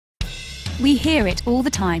We hear it all the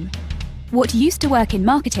time. What used to work in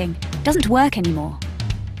marketing doesn't work anymore.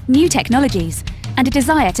 New technologies and a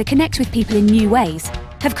desire to connect with people in new ways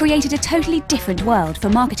have created a totally different world for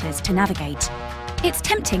marketers to navigate. It's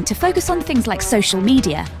tempting to focus on things like social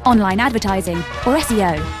media, online advertising, or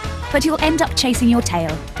SEO, but you'll end up chasing your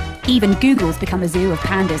tail. Even Google's become a zoo of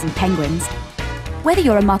pandas and penguins. Whether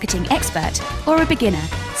you're a marketing expert or a beginner,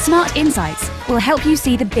 Smart Insights will help you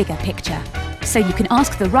see the bigger picture, so you can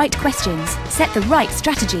ask the right questions, set the right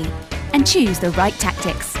strategy, and choose the right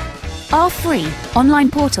tactics. Our free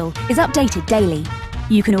online portal is updated daily.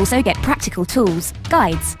 You can also get practical tools,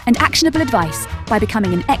 guides, and actionable advice by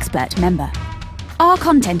becoming an expert member. Our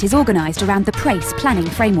content is organised around the PRACE planning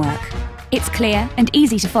framework. It's clear and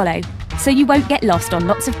easy to follow, so you won't get lost on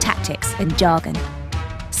lots of tactics and jargon.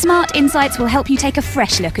 Smart Insights will help you take a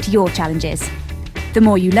fresh look at your challenges. The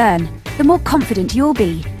more you learn, the more confident you'll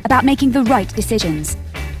be about making the right decisions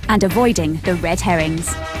and avoiding the red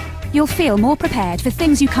herrings. You'll feel more prepared for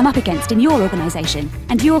things you come up against in your organisation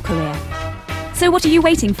and your career. So what are you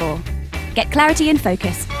waiting for? Get clarity and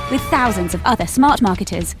focus with thousands of other smart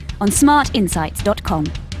marketers on smartinsights.com.